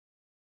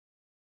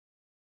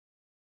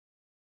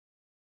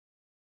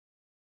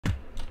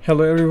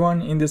Hello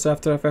everyone, in this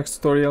After Effects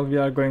tutorial we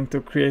are going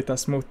to create a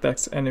smooth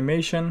text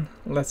animation.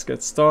 Let's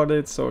get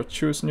started. So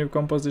choose new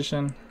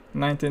composition,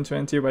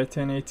 1920 by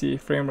 1080,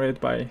 frame rate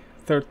by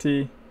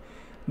 30,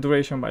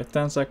 duration by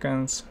 10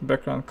 seconds,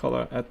 background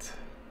color at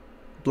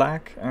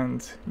black,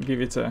 and give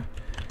it a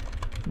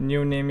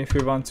new name if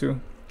you want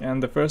to.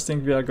 And the first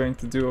thing we are going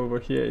to do over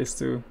here is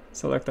to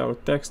select our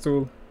text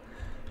tool,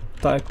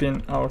 type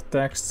in our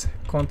text,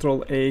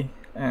 Ctrl A,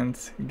 and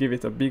give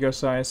it a bigger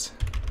size,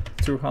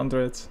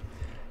 200.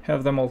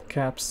 Have them all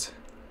caps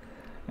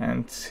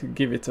and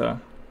give it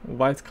a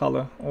white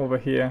color over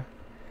here.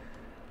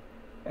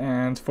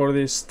 And for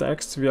this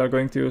text we are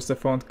going to use the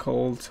font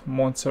called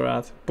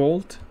Montserrat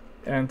Bold,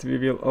 and we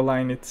will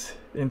align it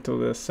into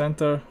the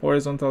center,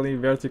 horizontally,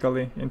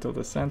 vertically into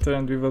the center,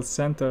 and we will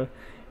center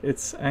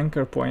its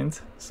anchor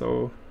point.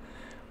 So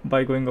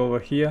by going over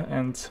here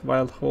and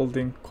while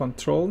holding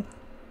Ctrl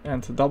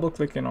and double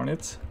clicking on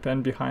it,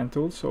 pen behind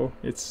tool, so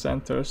it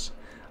centers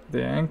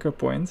the anchor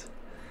point.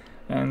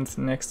 And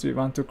next we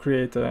want to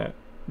create a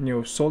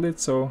new solid,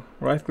 so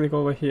right click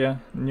over here,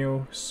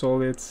 new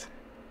solid,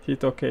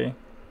 hit OK,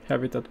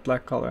 have it at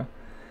black color.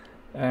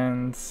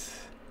 And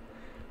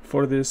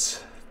for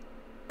this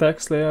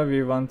text layer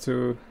we want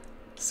to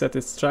set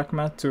its track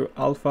matte to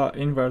alpha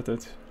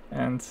inverted,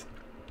 and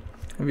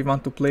we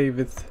want to play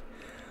with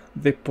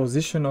the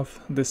position of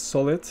this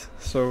solid.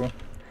 So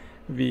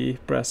we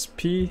press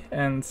P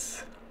and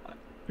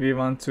we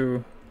want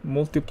to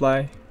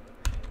multiply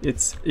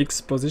its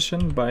X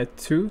position by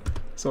 2,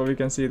 so we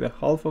can see the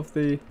half of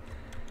the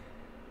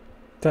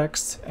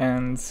text,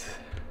 and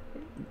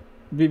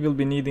we will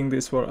be needing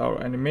this for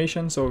our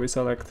animation. So we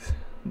select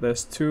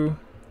this 2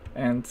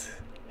 and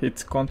hit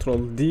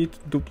Ctrl D to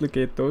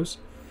duplicate those.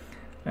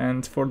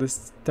 And for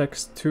this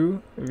text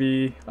 2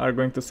 we are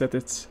going to set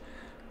its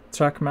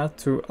track matte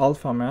to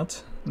alpha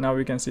matte. Now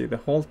we can see the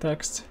whole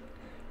text,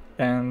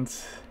 and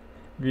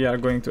we are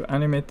going to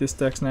animate this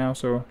text now.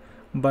 So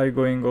by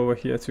going over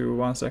here to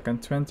 1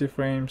 second 20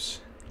 frames,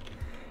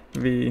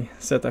 we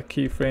set a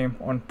keyframe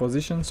on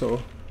position,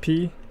 so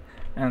P,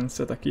 and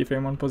set a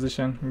keyframe on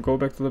position, go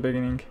back to the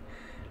beginning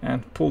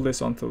and pull this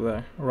onto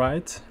the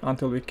right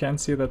until we can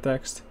see the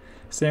text.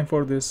 Same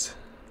for this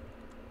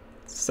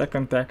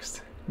second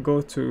text,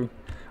 go to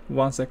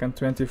 1 second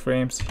 20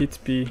 frames, hit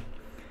P,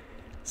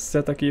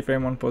 set a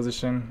keyframe on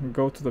position,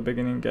 go to the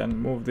beginning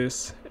and move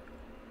this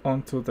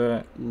onto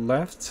the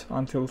left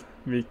until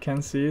we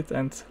can see it,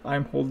 and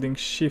I'm holding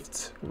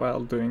shift while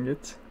doing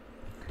it.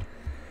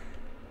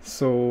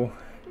 So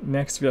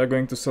next we are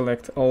going to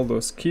select all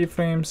those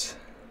keyframes,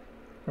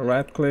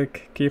 right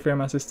click,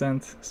 keyframe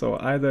assistant, so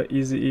either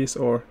easy ease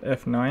or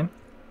F9,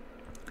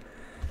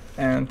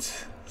 and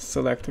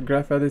select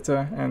graph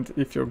editor. And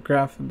if your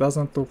graph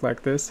doesn't look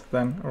like this,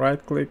 then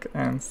right click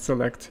and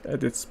select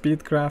edit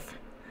speed graph.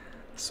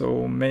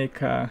 So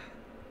make an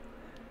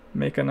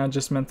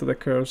adjustment to the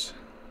curves,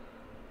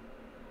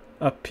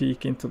 a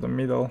peak into the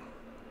middle,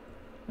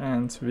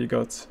 and we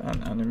got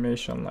an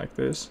animation like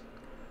this.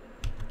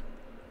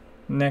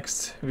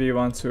 Next we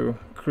want to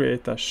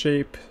create a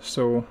shape,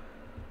 so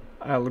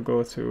I'll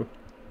go to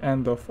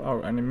end of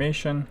our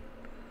animation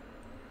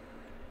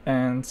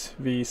and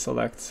we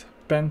select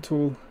pen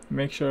tool,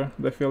 make sure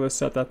the fill is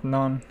set at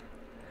none,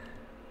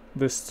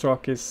 the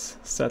stroke is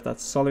set at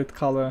solid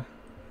color,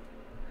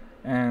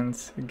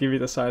 and give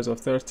it a size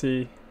of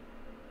 30,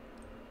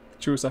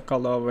 choose a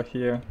color over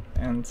here,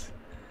 and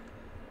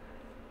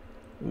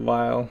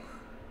while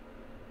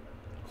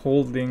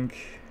holding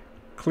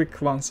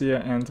click once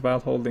here and while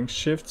holding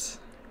shift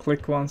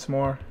click once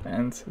more,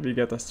 and we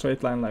get a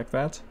straight line like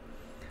that.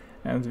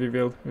 And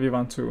we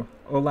want to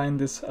align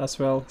this as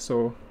well,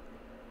 so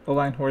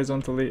align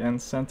horizontally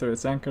and center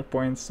its anchor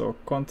point, so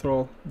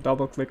Ctrl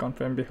double click on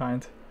pen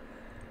behind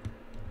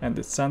and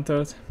it's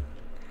centered.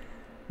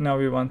 Now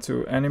we want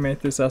to animate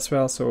this as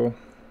well, so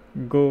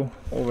go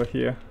over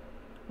here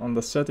on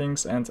the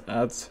settings and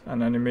add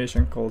an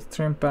animation called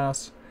trim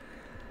pass.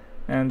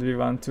 And we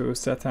want to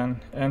set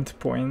an end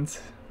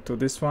point to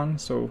this one,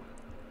 so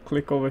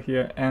click over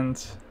here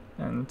end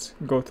and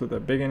go to the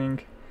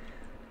beginning,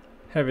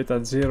 have it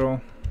at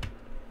 0,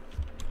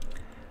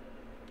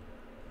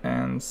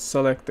 and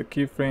select the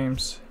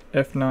keyframes,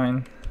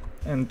 F9,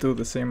 and do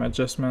the same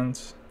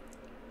adjustments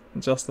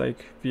just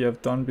like we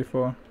have done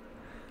before.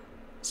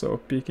 So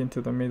peek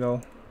into the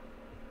middle,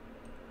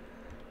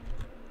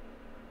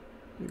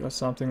 we got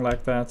something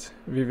like that.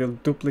 We will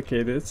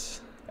duplicate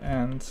it,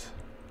 and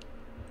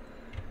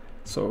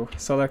so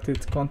select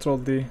it,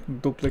 Ctrl D,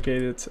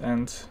 duplicate it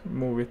and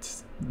move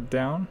it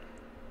down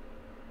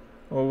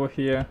over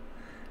here.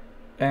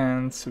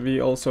 And we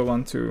also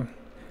want to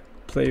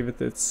play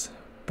with its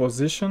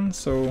position,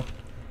 so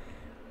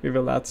we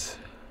will add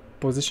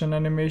position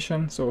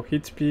animation, so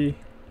hit P,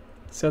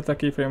 set a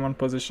keyframe on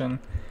position,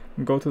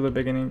 go to the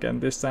beginning,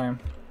 and this time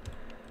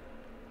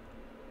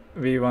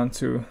we want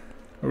to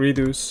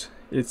reduce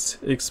its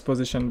X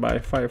position by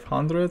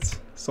 500,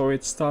 so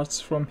it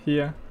starts from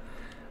here,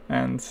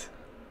 and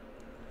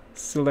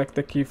select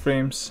the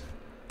keyframes,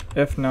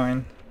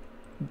 F9,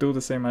 do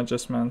the same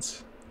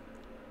adjustments,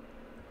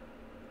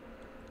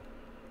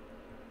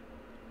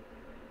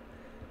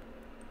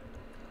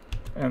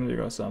 and we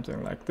got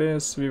something like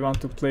this. We want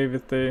to play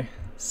with the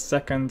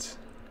second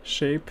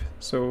shape,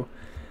 so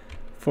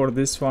for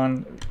this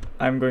one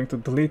I'm going to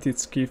delete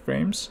its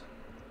keyframes.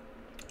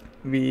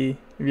 We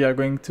are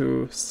going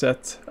to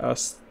set a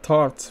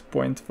start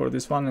point for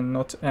this one and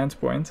not end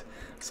point,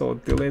 so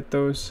delete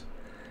those,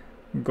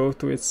 go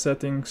to its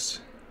settings,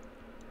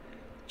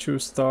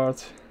 choose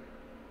start,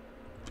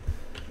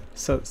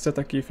 set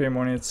a keyframe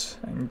on it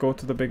and go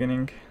to the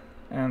beginning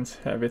and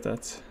have it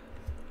at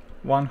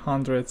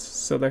 100.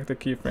 Select the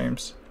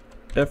keyframes,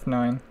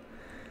 F9,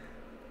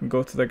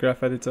 go to the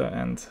graph editor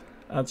and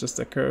adjust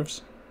the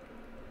curves.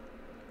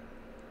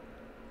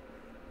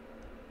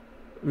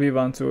 We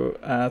want to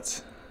add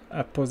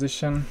a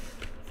position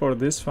for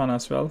this one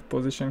as well,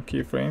 position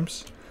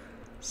keyframes.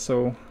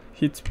 So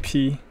hit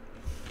P,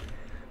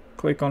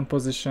 click on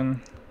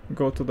position,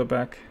 go to the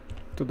back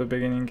to the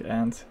beginning,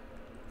 and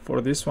for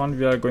this one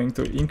we are going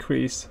to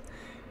increase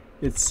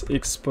its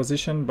X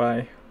position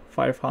by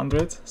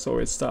 500, so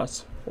it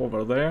starts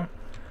over there.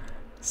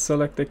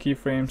 Select the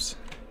keyframes,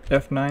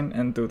 F9,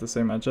 and do the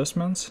same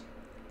adjustments.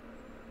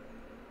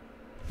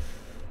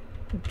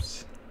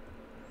 Oops.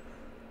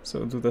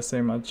 So do the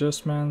same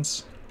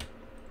adjustments.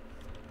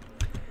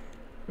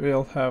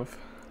 We'll have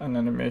an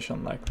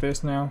animation like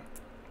this now.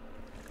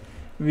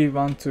 We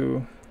want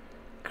to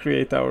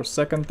create our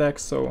second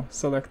text, so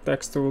select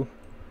text tool,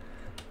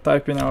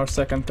 type in our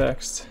second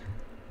text,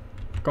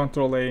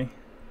 Ctrl A,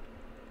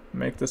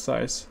 make the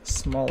size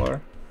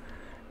smaller,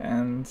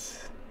 and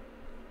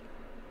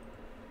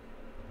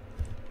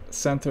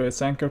center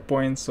its anchor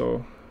point,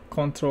 so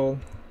Ctrl,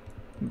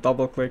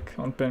 double click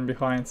on pen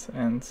behind,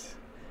 and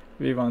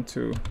we want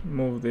to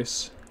move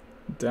this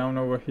down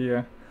over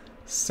here,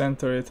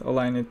 center it,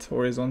 align it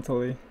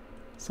horizontally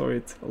so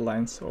it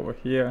aligns over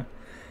here.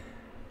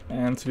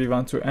 And we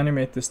want to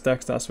animate this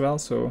text as well,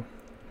 so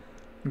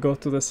go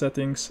to the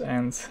settings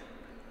and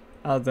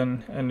add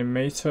an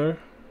animator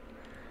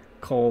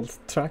called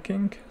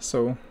tracking.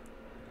 So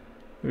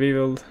we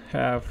will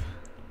have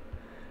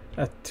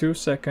at 2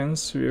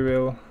 seconds we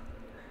will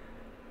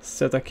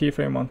set a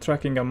keyframe on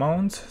tracking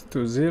amount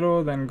to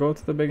 0, then go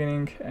to the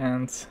beginning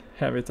and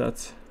have it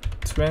at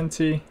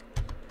 20,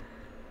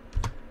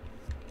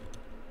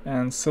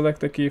 and select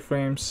the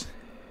keyframes,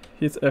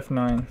 hit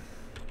F9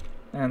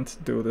 and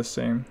do the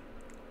same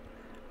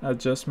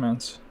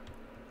adjustments.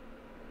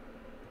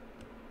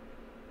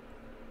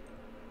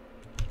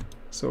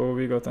 So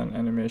we got an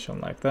animation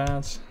like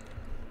that.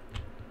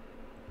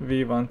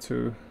 We want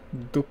to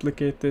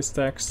duplicate this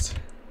text,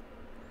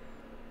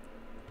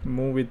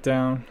 move it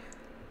down,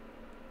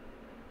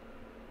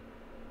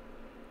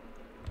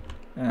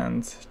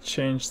 and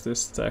change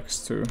this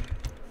text to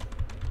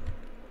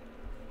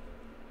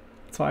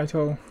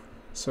title.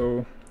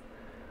 So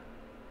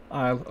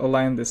I'll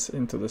align this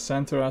into the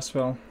center as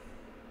well,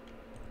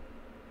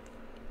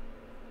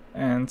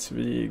 and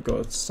we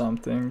got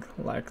something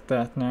like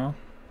that now.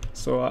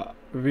 So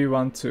we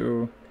want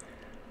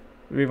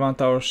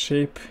our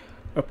shape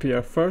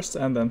appear first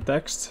and then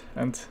text,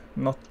 and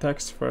not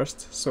text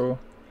first. So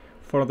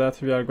for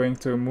that we are going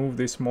to move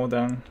this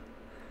modern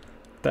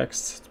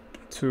text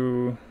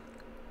to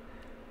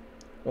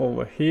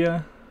over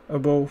here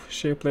above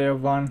shape layer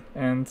 1,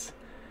 and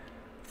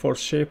for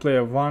shape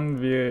layer 1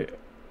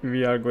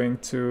 we are going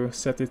to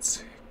set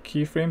its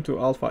keyframe to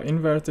alpha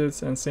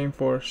inverted, and same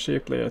for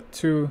shape layer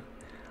 2,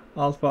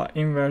 alpha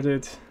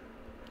inverted.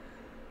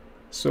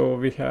 So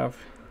we have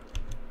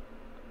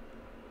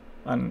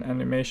an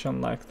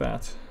animation like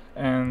that.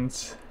 And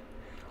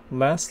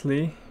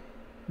lastly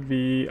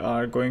we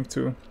are going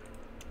to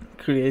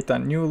create a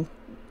new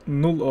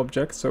null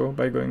object. So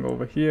by going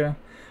over here,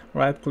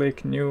 right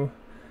click, new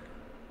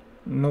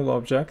null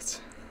object,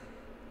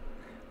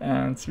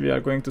 and we are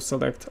going to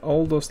select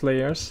all those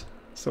layers.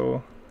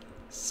 So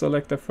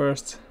select the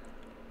first,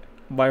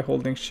 by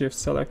holding shift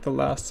select the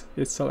last,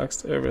 it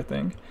selects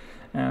everything.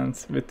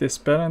 And with this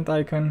parent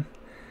icon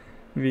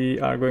we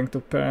are going to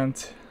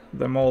parent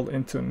them all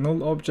into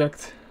null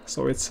object,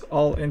 so it's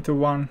all into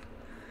one.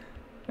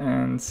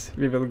 And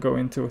we will go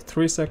into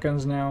 3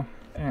 seconds now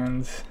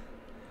and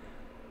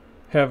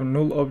have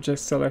null object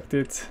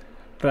selected,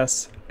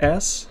 press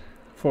S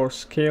for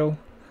scale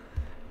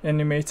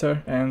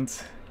animator and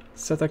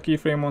set a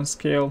keyframe on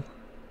scale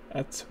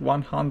at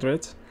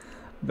 100,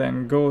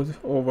 then go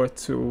over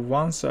to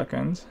 1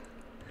 second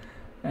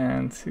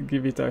and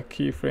give it a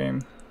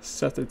keyframe,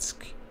 set its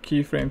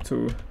keyframe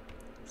to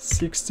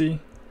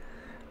 60,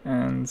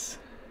 and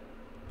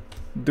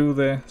do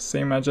the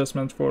same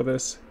adjustment for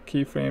this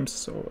keyframes.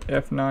 So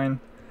F9,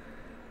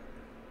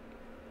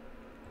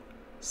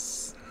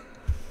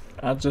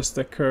 adjust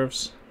the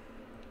curves,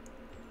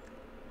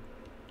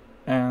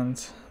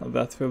 and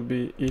that will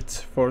be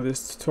it for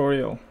this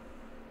tutorial.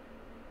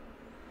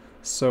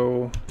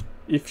 So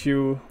if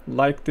you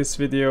like this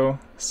video,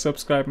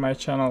 subscribe my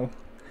channel.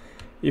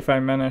 If I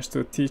managed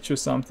to teach you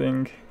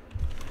something,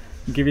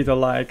 give it a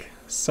like,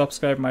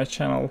 subscribe my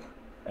channel,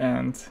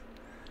 and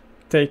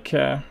take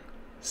care.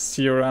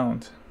 See you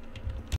around.